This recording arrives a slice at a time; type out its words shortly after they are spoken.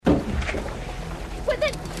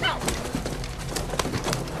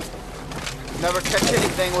Never catch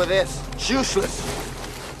anything with this. It's useless.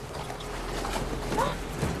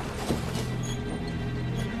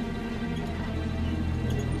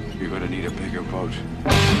 You're gonna need a bigger boat.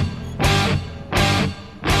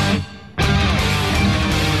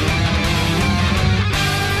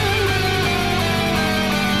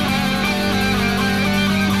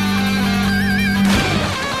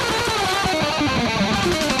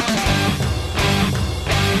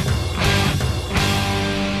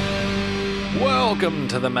 Welcome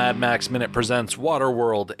to the Mad Max Minute Presents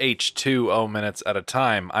Waterworld H2O Minutes at a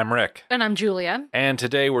Time. I'm Rick. And I'm Julia. And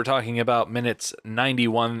today we're talking about minutes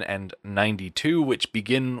 91 and 92, which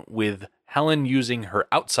begin with Helen using her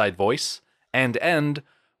outside voice and end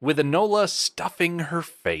with Enola stuffing her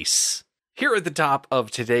face. Here at the top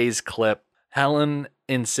of today's clip, Helen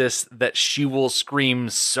insists that she will scream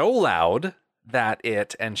so loud that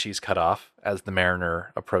and she's cut off as the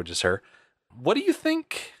mariner approaches her. What do you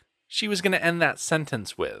think she was going to end that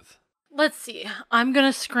sentence with? Let's see. I'm going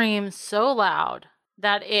to scream so loud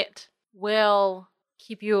that it will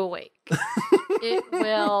keep you awake. It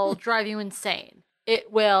will drive you insane. It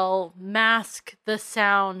will mask the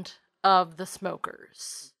sound of the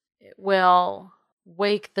smokers. It will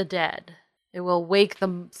wake the dead. It will wake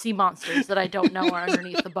the sea monsters that I don't know are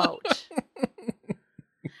underneath the boat.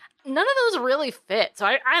 None of those really fit, so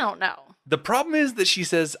I don't know. The problem is that she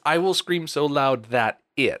says, I will scream so loud that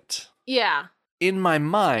it. Yeah. In my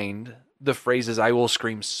mind, the phrase is, I will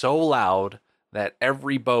scream so loud that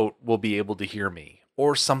every boat will be able to hear me,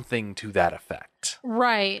 or something to that effect.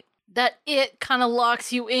 Right. That it kind of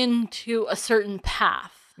locks you into a certain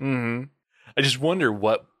path. Mm-hmm. I just wonder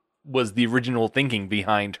what was the original thinking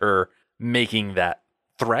behind her making that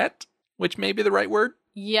threat, which may be the right word.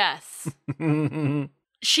 Yes.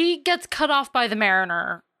 She gets cut off by the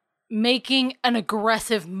mariner, making an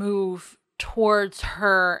aggressive move towards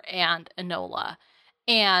her and Enola.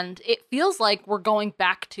 And it feels like we're going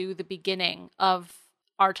back to the beginning of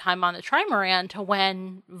our time on the Trimaran to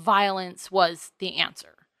when violence was the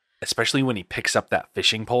answer. Especially when he picks up that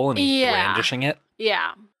fishing pole and he's brandishing it.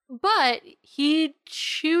 Yeah. But he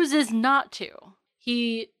chooses not to.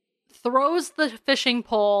 He throws the fishing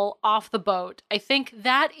pole off the boat. I think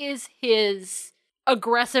that is his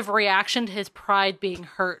aggressive reaction to his pride being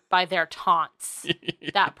hurt by their taunts.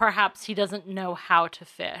 That perhaps he doesn't know how to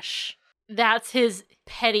fish. That's his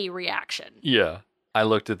petty reaction. Yeah. I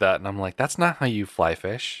looked at that and I'm like, that's not how you fly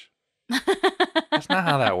fish. That's not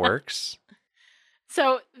how that works.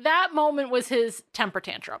 So that moment was his temper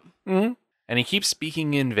tantrum. Mm-hmm. And he keeps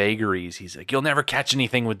speaking in vagaries. He's like, you'll never catch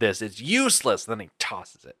anything with this. It's useless. Then he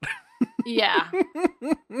tosses it. Yeah.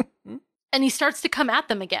 And he starts to come at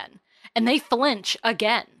them again. And they flinch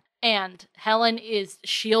again. And Helen is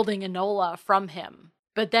shielding Enola from him.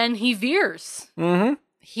 But then he veers. Mm-hmm.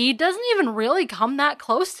 He doesn't even really come that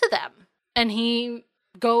close to them. And he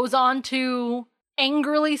goes on to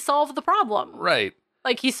angrily solve the problem. Right.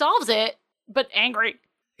 Like, he solves it, but angry.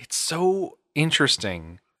 It's so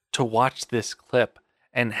interesting to watch this clip.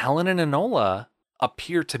 And Helen and Enola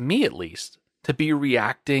appear, to me at least, to be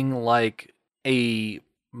reacting like a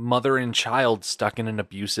mother and child stuck in an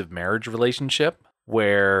abusive marriage relationship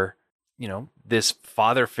where, you know, this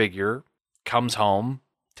father figure comes home,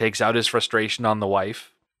 takes out his frustration on the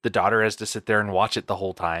wife. The daughter has to sit there and watch it the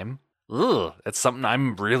whole time. Ugh, that's something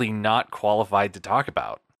I'm really not qualified to talk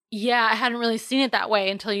about. Yeah, I hadn't really seen it that way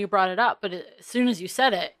until you brought it up, but as soon as you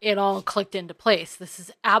said it, it all clicked into place. This is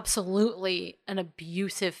absolutely an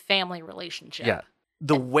abusive family relationship. Yeah.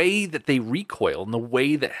 The way that they recoil and the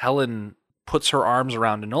way that Helen puts her arms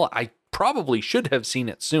around Enola, I probably should have seen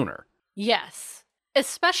it sooner. Yes.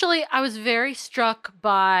 Especially, I was very struck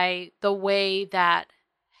by the way that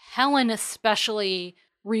Helen especially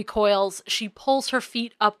recoils. She pulls her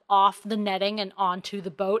feet up off the netting and onto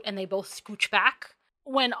the boat, and they both scooch back.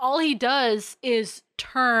 When all he does is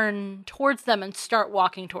turn towards them and start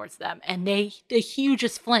walking towards them, and the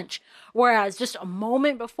hugest flinch. Whereas just a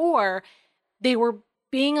moment before, they were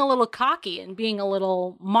being a little cocky and being a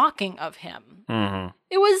little mocking of him. Mm-hmm.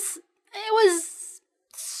 It was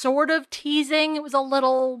sort of teasing. It was a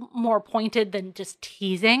little more pointed than just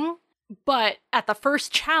teasing. But at the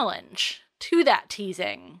first challenge to that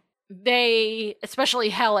teasing, they, especially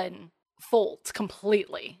Helen, folds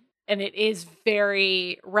completely. And it is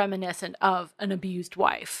very reminiscent of an abused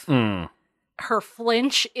wife. Mm. Her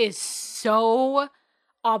flinch is so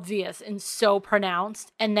obvious and so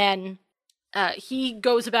pronounced. And then he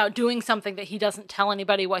goes about doing something that he doesn't tell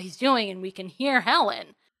anybody what he's doing, and we can hear Helen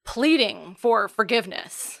pleading for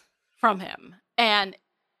forgiveness from him. And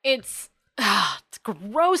it's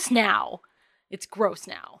gross now. It's gross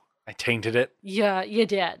now. I tainted it. Yeah, you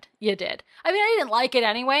did. You did. I mean, I didn't like it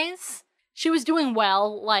anyways. She was doing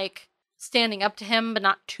well, like, standing up to him, but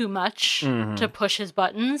not too much to push his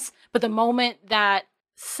buttons. But the moment that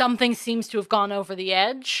something seems to have gone over the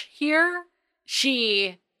edge here,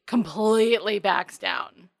 she completely backs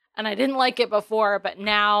down. And I didn't like it before, but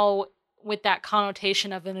now with that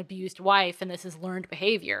connotation of an abused wife, and this is learned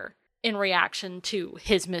behavior in reaction to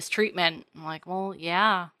his mistreatment, I'm like, well,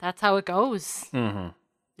 yeah, that's how it goes. Mm-hmm.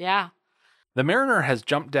 Yeah. The Mariner has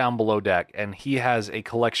jumped down below deck, and he has a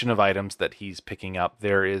collection of items that he's picking up.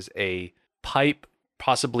 There is a pipe,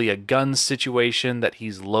 possibly a gun situation that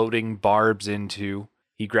he's loading barbs into.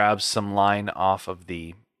 He grabs some line off of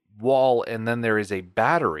the wall, and then there is a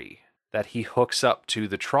battery that he hooks up to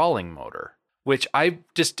the trawling motor, which I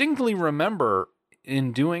distinctly remember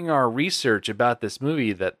in doing our research about this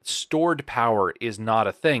movie that stored power is not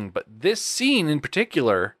a thing, but this scene in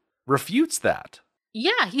particular refutes that.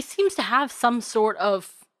 Yeah, he seems to have some sort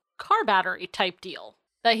of car battery type deal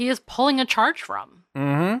that he is pulling a charge from.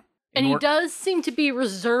 Mm-hmm. And he does seem to be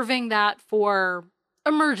reserving that for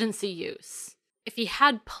emergency use. If he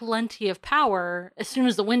had plenty of power, as soon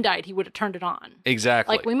as the wind died, he would have turned it on.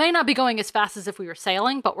 Exactly. Like, we may not be going as fast as if we were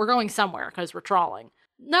sailing, but we're going somewhere because we're trawling.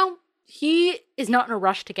 No, he is not in a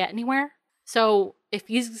rush to get anywhere. So if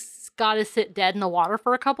he's got to sit dead in the water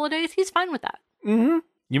for a couple of days, he's fine with that. Mm-hmm.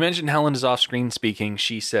 You mentioned Helen is off-screen speaking.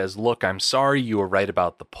 She says, "Look, I'm sorry, you were right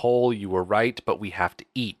about the pole. You were right, but we have to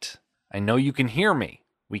eat. I know you can hear me.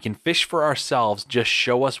 We can fish for ourselves. Just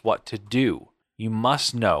show us what to do. You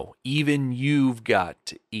must know, even you've got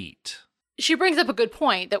to eat." She brings up a good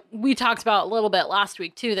point that we talked about a little bit last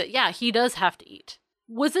week, too, that, yeah, he does have to eat.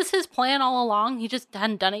 Was this his plan all along? He just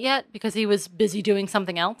hadn't done it yet because he was busy doing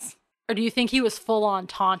something else? Or do you think he was full-on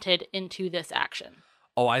taunted into this action?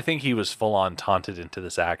 Oh, I think he was full-on taunted into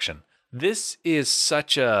this action. This is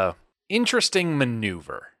such a interesting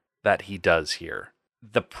maneuver that he does here.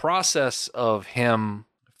 The process of him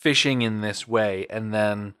fishing in this way and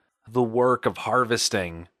then the work of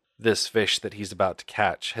harvesting this fish that he's about to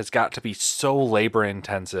catch has got to be so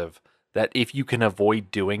labor-intensive that if you can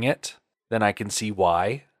avoid doing it, then I can see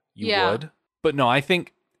why you would. But no, I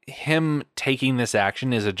think him taking this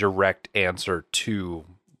action is a direct answer to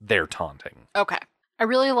their taunting. Okay. I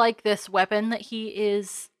really like this weapon that he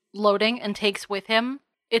is loading and takes with him.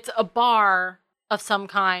 It's a bar of some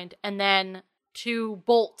kind, and then 2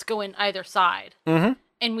 bolts go in either side. Mm-hmm.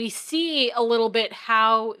 And we see a little bit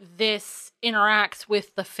how this interacts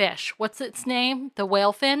with the fish. What's its name? The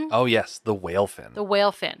whale fin? Oh, yes, the whale fin. The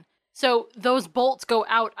whale fin. So those bolts go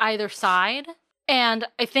out either side, and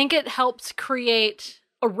I think it helps create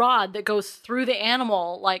a rod that goes through the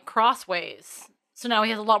animal, like crossways. So now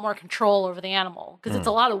he has a lot more control over the animal, because it's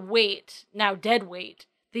a lot of weight, now dead weight,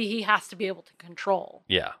 that he has to be able to control.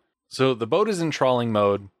 Yeah. So the boat is in trawling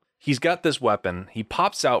mode. He's got this weapon. He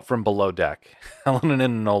pops out from below deck. Helen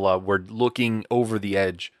and Enola were looking over the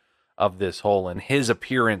edge of this hole, and his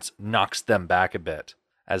appearance knocks them back a bit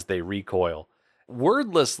as they recoil.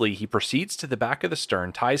 Wordlessly, he proceeds to the back of the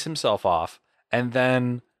stern, ties himself off, and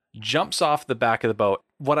then jumps off the back of the boat.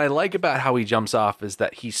 What I like about how he jumps off is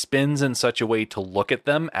that he spins in such a way to look at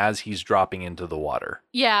them as he's dropping into the water.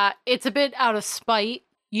 Yeah, it's a bit out of spite.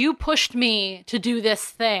 You pushed me to do this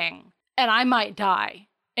thing, and I might die.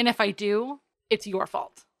 And if I do, it's your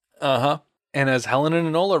fault. Uh-huh. And as Helen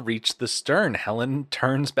and Enola reach the stern, Helen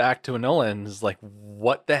turns back to Enola and is like,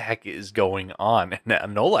 what the heck is going on?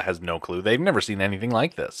 And Enola has no clue. They've never seen anything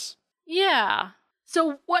like this. Yeah.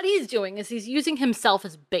 So what he's doing is he's using himself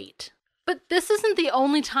as bait. But this isn't the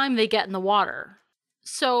only time they get in the water.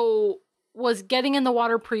 So was getting in the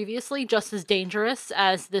water previously just as dangerous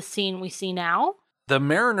as this scene we see now? The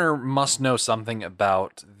Mariner must know something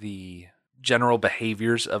about the general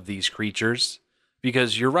behaviors of these creatures,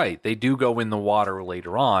 because you're right, they do go in the water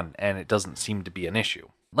later on, and it doesn't seem to be an issue.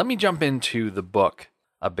 Let me jump into the book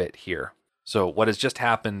a bit here. So what has just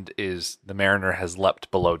happened is the Mariner has leapt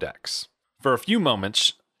below decks. For a few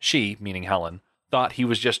moments, she, meaning Helen, thought he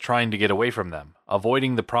was just trying to get away from them,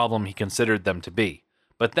 avoiding the problem he considered them to be.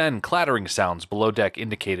 But then clattering sounds below deck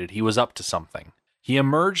indicated he was up to something. He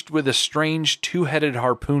emerged with a strange 2-headed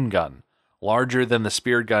harpoon gun, larger than the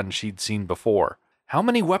spear gun she'd seen before. How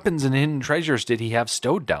many weapons and hidden treasures did he have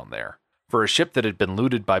stowed down there? For a ship that had been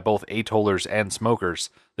looted by both atollers and smokers,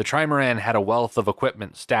 the Trimaran had a wealth of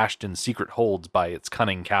equipment stashed in secret holds by its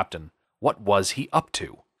cunning captain. What was he up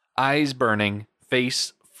to? Eyes burning,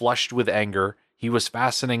 face flushed with anger, he was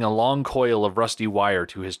fastening a long coil of rusty wire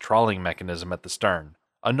to his trawling mechanism at the stern.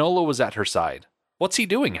 Enola was at her side. What's he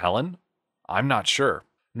doing, Helen? I'm not sure.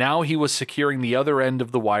 Now he was securing the other end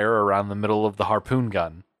of the wire around the middle of the harpoon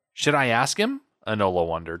gun. Should I ask him? Enola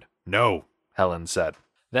wondered. No, Helen said.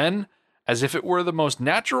 Then, as if it were the most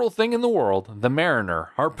natural thing in the world, the mariner,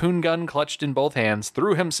 harpoon gun clutched in both hands,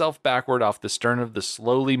 threw himself backward off the stern of the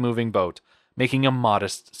slowly moving boat, making a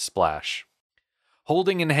modest splash.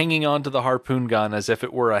 Holding and hanging on to the harpoon gun as if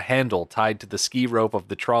it were a handle tied to the ski rope of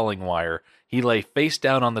the trawling wire, he lay face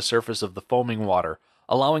down on the surface of the foaming water,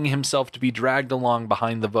 allowing himself to be dragged along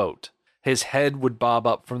behind the boat. His head would bob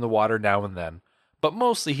up from the water now and then, but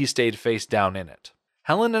mostly he stayed face down in it.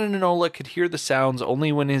 Helen and Enola could hear the sounds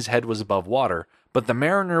only when his head was above water, but the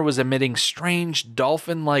mariner was emitting strange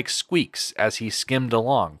dolphin-like squeaks as he skimmed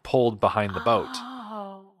along, pulled behind the boat.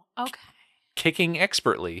 Oh, okay. Kicking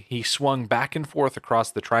expertly, he swung back and forth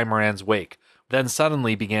across the trimaran's wake, then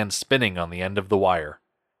suddenly began spinning on the end of the wire.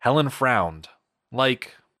 Helen frowned.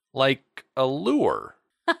 Like a lure.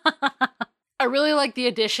 I really like the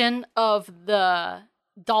addition of the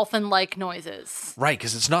dolphin-like noises. Right,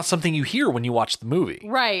 because it's not something you hear when you watch the movie.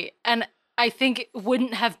 Right, and I think it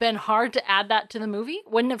wouldn't have been hard to add that to the movie.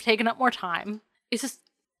 Wouldn't have taken up more time. It's just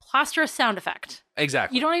plaster a sound effect.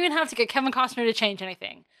 Exactly. You don't even have to get Kevin Costner to change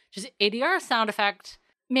anything. Just ADR sound effect.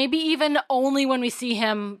 Maybe even only when we see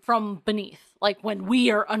him from beneath, like when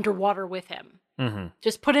we are underwater with him. Mm-hmm.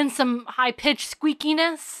 Just put in some high-pitched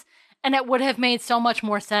squeakiness, and it would have made so much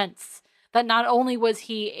more sense that not only was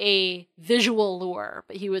he a visual lure,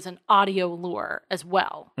 but he was an audio lure as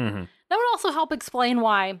well. Mm-hmm. That would also help explain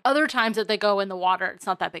why other times that they go in the water, it's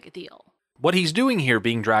not that big a deal. What he's doing here,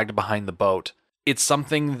 being dragged behind the boat, it's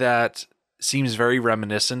something that seems very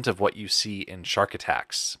reminiscent of what you see in Shark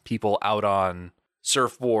Attacks. People out on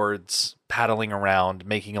surfboards, paddling around,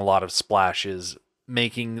 making a lot of splashes,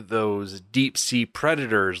 making those deep-sea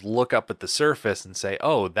predators look up at the surface and say,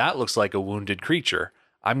 oh, that looks like a wounded creature.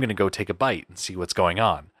 I'm going to go take a bite and see what's going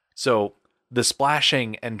on. So the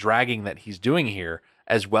splashing and dragging that he's doing here,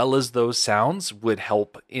 as well as those sounds, would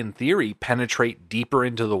help, in theory, penetrate deeper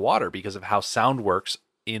into the water because of how sound works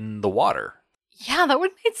in the water. Yeah, that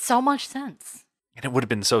would have made so much sense. And it would have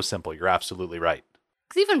been so simple. You're absolutely right.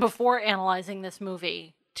 Because even before analyzing this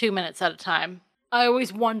movie 2 minutes at a time, I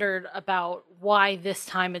always wondered about why this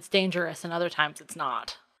time it's dangerous and other times it's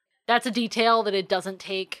not. That's a detail that it doesn't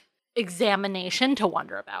take examination to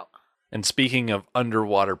wonder about. And speaking of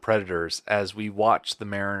underwater predators, as we watch the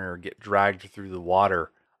mariner get dragged through the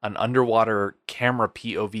water, an underwater camera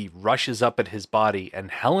POV rushes up at his body, and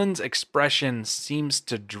Helen's expression seems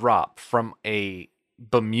to drop from a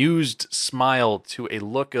bemused smile to a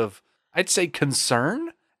look of, I'd say,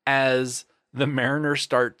 concern, as the mariner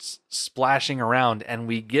starts splashing around, and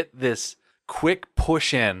we get this quick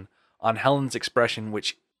push in on Helen's expression,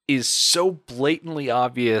 which is so blatantly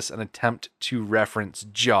obvious an attempt to reference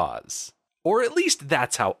Jaws. Or at least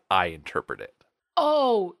that's how I interpret it.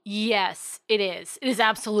 Oh, yes, it is. It is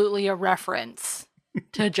absolutely a reference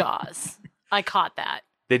to Jaws. I caught that.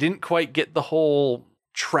 They didn't quite get the whole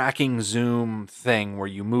tracking zoom thing where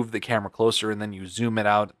you move the camera closer and then you zoom it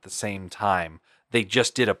out at the same time. They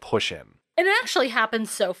just did a push in. And it actually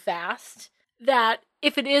happens so fast that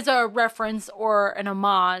if it is a reference or an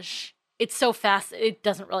homage, it's so fast it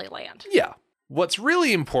doesn't really land. Yeah. What's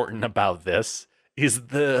really important about this is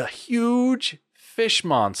the huge fish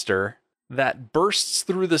monster that bursts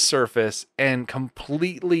through the surface and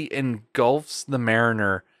completely engulfs the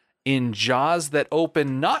mariner in jaws that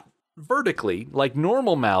open not vertically like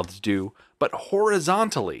normal mouths do, but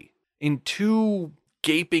horizontally in two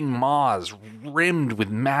gaping maws rimmed with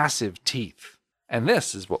massive teeth. And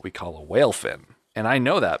this is what we call a whale fin. And I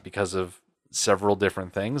know that because of several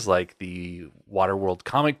different things like the Waterworld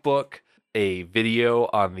comic book, a video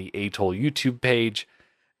on the Atoll YouTube page,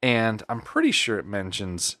 and I'm pretty sure it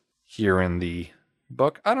mentions here in the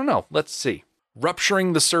book. I don't know. Let's see.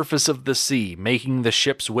 Rupturing the surface of the sea, making the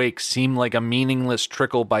ship's wake seem like a meaningless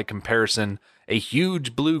trickle by comparison, a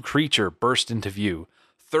huge blue creature burst into view,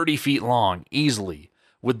 30 feet long, easily,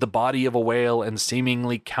 with the body of a whale and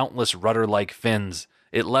seemingly countless rudder-like fins.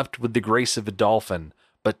 It leapt with the grace of a dolphin,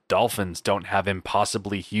 but dolphins don't have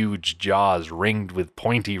impossibly huge jaws ringed with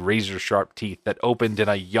pointy razor-sharp teeth that opened in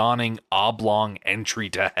a yawning oblong entry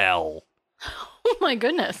to hell. Oh my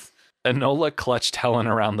goodness. Enola clutched Helen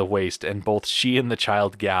around the waist, and both she and the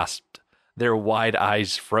child gasped, their wide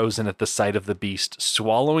eyes frozen at the sight of the beast,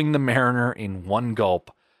 swallowing the mariner in one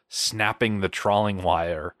gulp, snapping the trawling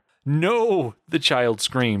wire. "No!" the child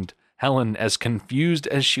screamed. Helen, as confused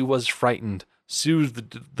as she was frightened,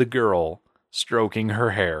 soothed the girl, stroking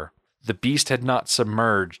her hair. The beast had not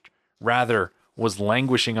submerged, rather was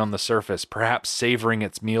languishing on the surface, perhaps savoring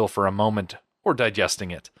its meal for a moment, or digesting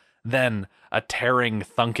it. Then a tearing,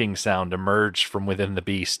 thunking sound emerged from within the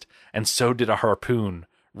beast, and so did a harpoon,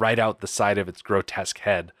 right out the side of its grotesque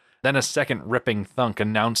head. Then a second ripping thunk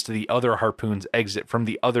announced the other harpoon's exit from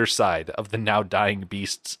the other side of the now dying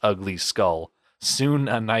beast's ugly skull. Soon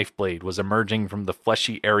a knife blade was emerging from the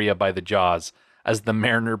fleshy area by the jaws as the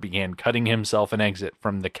mariner began cutting himself an exit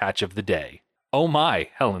from the catch of the day. "Oh my,"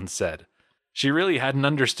 Helen said. She really hadn't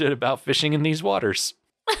understood about fishing in these waters.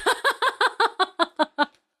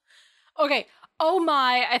 Okay, oh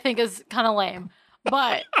my, I think is kind of lame,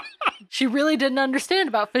 but she really didn't understand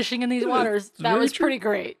about fishing in these waters. That was pretty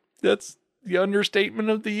great. That's the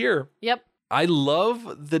understatement of the year. Yep. I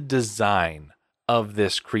love the design of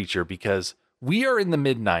this creature because we are in the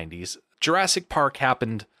mid-90s. Jurassic Park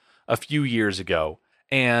happened a few years ago,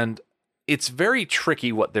 and it's very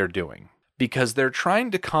tricky what they're doing because they're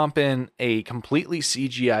trying to comp in a completely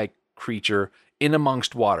CGI creature in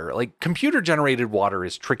amongst water. Like, computer-generated water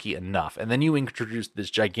is tricky enough, and then you introduce this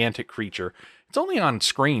gigantic creature. It's only on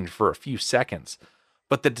screen for a few seconds,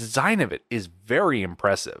 but the design of it is very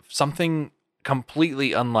impressive. Something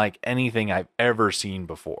completely unlike anything I've ever seen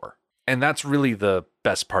before. And that's really the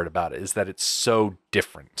best part about it, is that it's so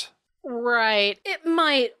different. Right. It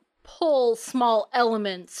might pull small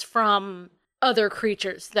elements from other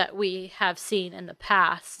creatures that we have seen in the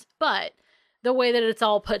past, but the way that it's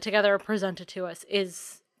all put together and presented to us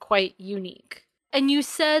is quite unique. And you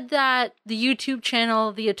said that the YouTube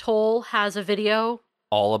channel, The Atoll, has a video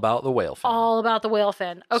All about the whale fin. all about the whale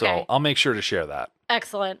fin. Okay. So I'll make sure to share that.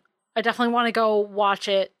 Excellent. I definitely want to go watch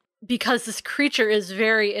it because this creature is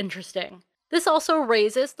very interesting. This also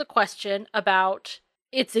raises the question about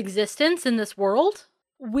its existence in this world.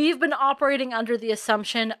 We've been operating under the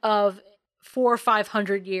assumption of 400 or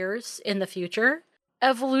 500 years in the future.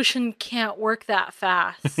 Evolution can't work that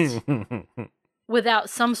fast without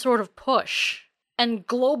some sort of push. And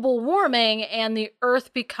global warming and the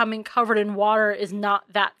Earth becoming covered in water is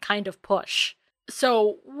not that kind of push.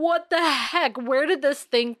 So what the heck? Where did this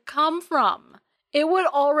thing come from? It would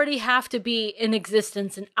already have to be in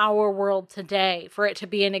existence in our world today for it to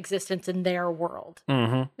be in existence in their world.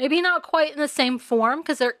 Mm-hmm. Maybe not quite in the same form,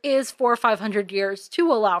 because there is 400 or 500 years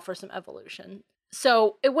to allow for some evolution.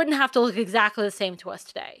 So it wouldn't have to look exactly the same to us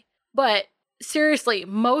today. But seriously,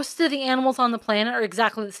 most of the animals on the planet are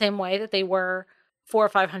exactly the same way that they were 400 or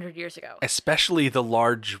 500 years ago. Especially the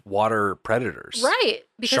large water predators. Right.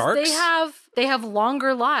 Because Sharks? they have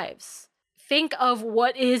longer lives. Think of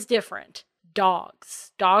what is different.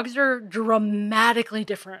 Dogs. Dogs are dramatically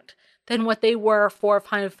different than what they were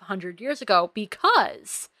 400 or 500 years ago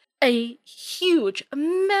because a huge,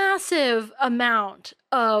 massive amount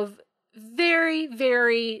of very,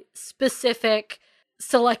 very specific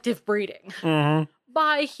selective breeding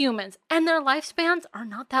by humans. And their lifespans are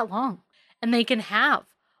not that long. And they can have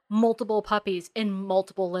multiple puppies in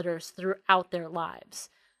multiple litters throughout their lives.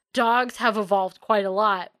 Dogs have evolved quite a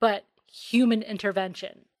lot, but human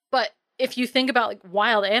intervention. But if you think about like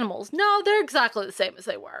wild animals, no, they're exactly the same as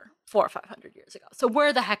they were 400 or 500 years ago. So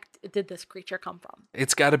where the heck did this creature come from?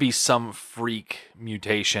 It's got to be some freak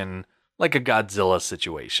mutation, like a Godzilla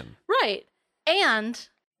situation. Right. And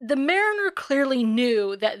the mariner clearly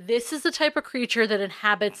knew that this is the type of creature that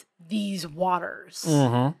inhabits these waters.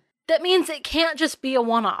 Mm-hmm. That means it can't just be a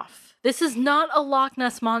one-off. This is not a Loch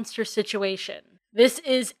Ness Monster situation. This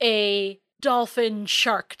is a dolphin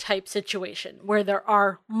shark type situation where there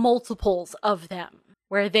are multiples of them,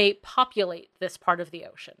 where they populate this part of the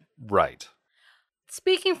ocean. Right.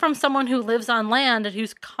 Speaking from someone who lives on land and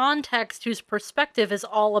whose context, whose perspective is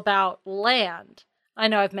all about land, I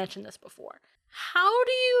know I've mentioned this before. How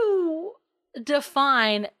do you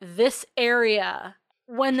define this area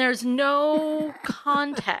when there's no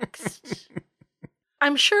context?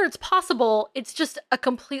 I'm sure it's possible. It's just a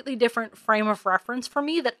completely different frame of reference for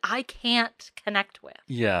me that I can't connect with.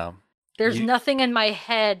 Yeah. There's nothing in my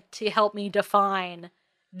head to help me define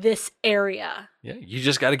this area. Yeah, you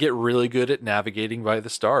just got to get really good at navigating by the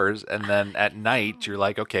stars. And then at night, you're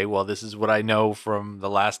like, okay, well, this is what I know from the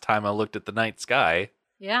last time I looked at the night sky.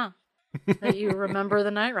 Yeah. That you remember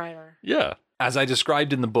the Knight Rider. Yeah. As I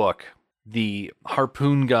described in the book, the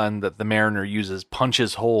harpoon gun that the mariner uses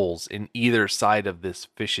punches holes in either side of this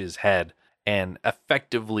fish's head and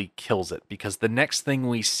effectively kills it, because the next thing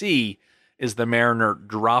we see is the mariner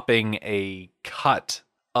dropping a cut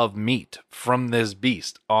of meat from this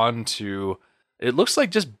beast onto, it looks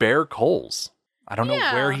like just bare coals. I don't know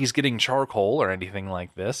where he's getting charcoal or anything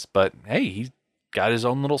like this, but hey, he's got his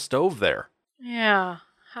own little stove there. Yeah.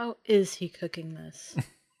 How is he cooking this?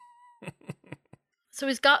 So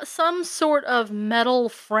he's got some sort of metal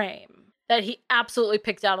frame that he absolutely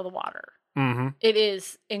picked out of the water. Mm-hmm. It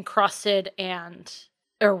is encrusted and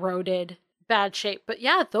eroded, bad shape. But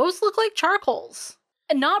yeah, those look like charcoals.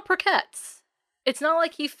 And not briquettes. It's not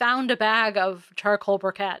like he found a bag of charcoal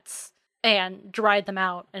briquettes and dried them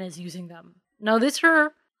out and is using them. No, these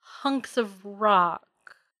are hunks of rock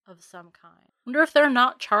of some kind. Wonder if they're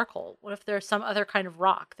not charcoal. What if there's some other kind of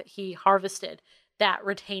rock that he harvested that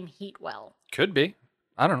retain heat well? Could be.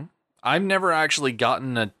 I don't know. I've never actually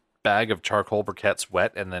gotten a bag of charcoal briquettes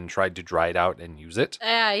wet and then tried to dry it out and use it.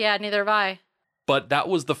 Yeah, neither have I. But that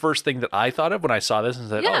was the first thing that I thought of when I saw this and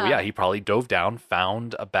said, Yeah. oh yeah, he probably dove down,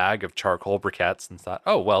 found a bag of charcoal briquettes and thought,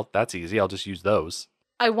 oh, well, that's easy. I'll just use those.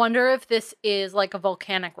 I wonder if this is like a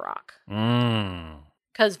volcanic rock.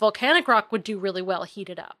 Because volcanic rock would do really well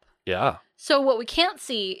heated up. Yeah. So what we can't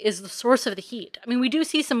see is the source of the heat. I mean, we do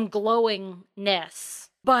see some glowingness,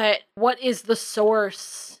 but what is the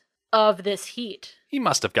source of this heat? He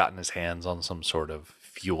must have gotten his hands on some sort of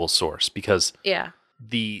fuel source because Yeah.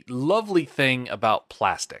 the lovely thing about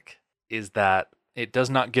plastic is that it does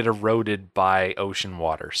not get eroded by ocean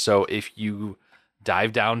water. So if you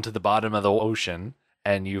dive down to the bottom of the ocean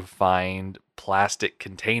and you find plastic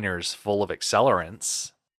containers full of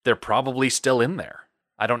accelerants, they're probably still in there.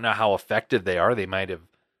 I don't know how effective they are. They might have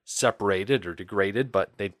separated or degraded,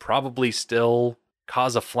 but they'd probably still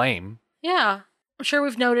cause a flame. Yeah. I'm sure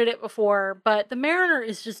we've noted it before, but the Mariner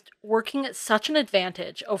is just working at such an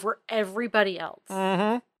advantage over everybody else.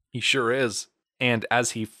 He sure is. And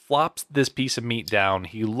as he flops this piece of meat down,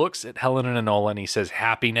 he looks at Helen and Enola and he says,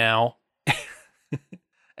 happy now?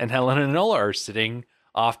 And Helen and Enola are sitting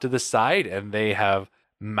off to the side and they have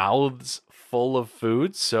mouths full of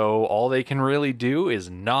food. So all they can really do is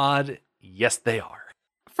nod. Yes, they are.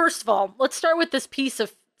 First of all, let's start with this piece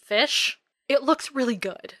of fish. It looks really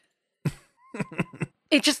good.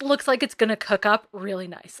 It just looks like it's going to cook up really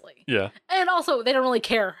nicely. Yeah. And also, they don't really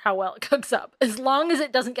care how well it cooks up. As long as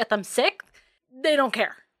it doesn't get them sick, they don't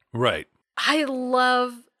care. Right. I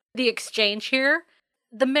love the exchange here.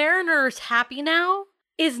 The Mariner's happy now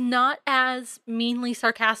is not as meanly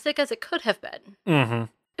sarcastic as it could have been. Mm-hmm.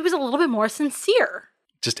 It was a little bit more sincere.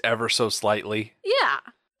 Just ever so slightly. Yeah.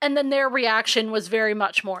 And then their reaction was very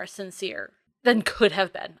much more sincere than could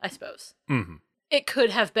have been, I suppose. Mm-hmm. It could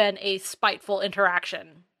have been a spiteful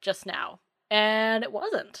interaction just now. And it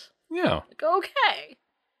wasn't. Yeah. Like, okay.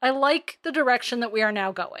 I like the direction that we are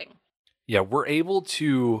now going. Yeah, we're able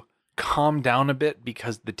to calm down a bit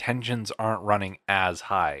because the tensions aren't running as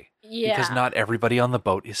high. Yeah. Because not everybody on the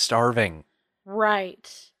boat is starving.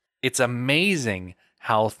 Right. It's amazing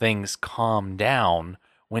how things calm down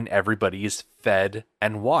when everybody is fed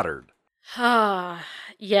and watered. Ah,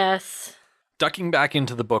 yes. Ducking back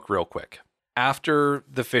into the book real quick. After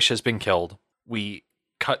the fish has been killed, we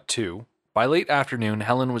cut to, by late afternoon,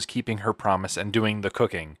 Helen was keeping her promise and doing the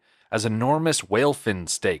cooking, as enormous whalefin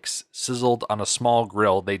steaks sizzled on a small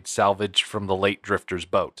grill they'd salvaged from the late drifter's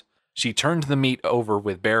boat. She turned the meat over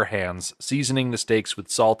with bare hands, seasoning the steaks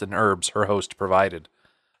with salt and herbs her host provided.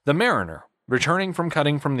 The Mariner, returning from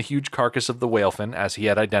cutting from the huge carcass of the whalefin, as he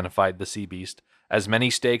had identified the sea beast, as many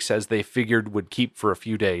steaks as they figured would keep for a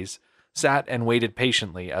few days, sat and waited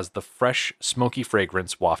patiently as the fresh, smoky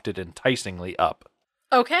fragrance wafted enticingly up.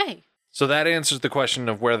 Okay. So that answers the question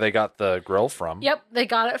of where they got the grill from. Yep, they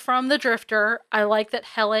got it from the drifter. I like that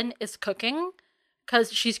Helen is cooking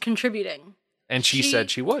because she's contributing. And she said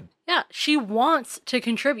she would. Yeah, she wants to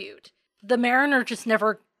contribute. The Mariner just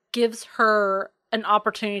never gives her an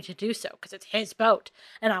opportunity to do so because it's his boat.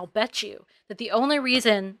 And I'll bet you that the only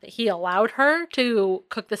reason that he allowed her to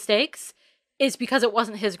cook the steaks is because it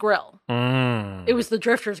wasn't his grill. It was the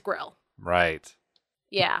drifter's grill. Right.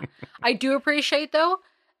 Yeah. I do appreciate, though,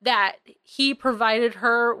 that he provided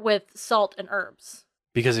her with salt and herbs.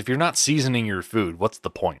 Because if you're not seasoning your food, what's the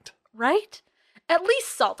point? Right? At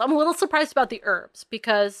least salt. I'm a little surprised about the herbs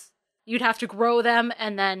because you'd have to grow them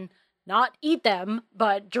and then not eat them,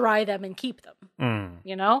 but dry them and keep them.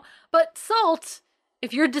 You know? But salt,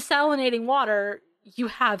 if you're desalinating water, you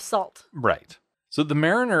have salt. Right. So the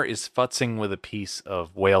Mariner is futzing with a piece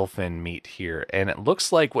of whalefin meat here, and it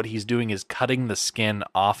looks like what he's doing is cutting the skin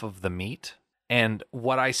off of the meat. And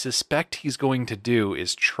what I suspect he's going to do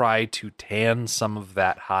is try to tan some of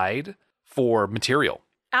that hide for material.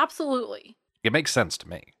 Absolutely. It makes sense to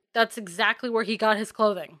me. That's exactly where he got his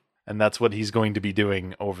clothing. And that's what he's going to be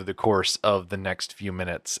doing over the course of the next few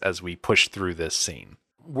minutes as we push through this scene.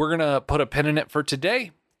 We're going to put a pin in it for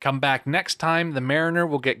today. Come back next time. The Mariner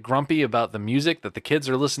will get grumpy about the music that the kids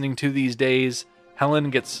are listening to these days. Helen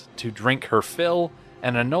gets to drink her fill,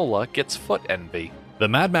 and Enola gets foot envy. The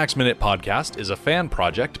Mad Max Minute podcast is a fan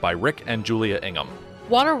project by Rick and Julia Ingham.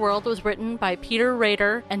 Waterworld was written by Peter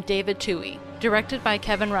Rader and David Toohey, directed by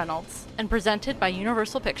Kevin Reynolds, and presented by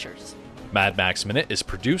Universal Pictures. Mad Max Minute is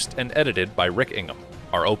produced and edited by Rick Ingham.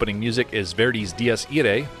 Our opening music is Verdi's Dies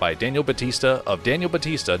Irae by Daniel Batista of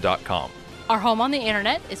danielbatista.com. Our home on the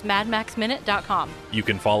internet is madmaxminute.com. You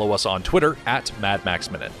can follow us on Twitter at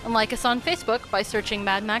MadMaxMinute. And like us on Facebook by searching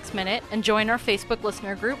Mad Max Minute and join our Facebook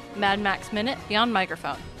listener group, Mad Max Minute Beyond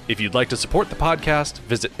Microphone. If you'd like to support the podcast,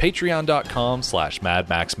 visit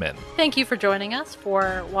patreon.com/MadMaxMin. Thank you for joining us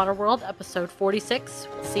for Waterworld episode 46.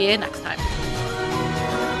 We'll see you next time.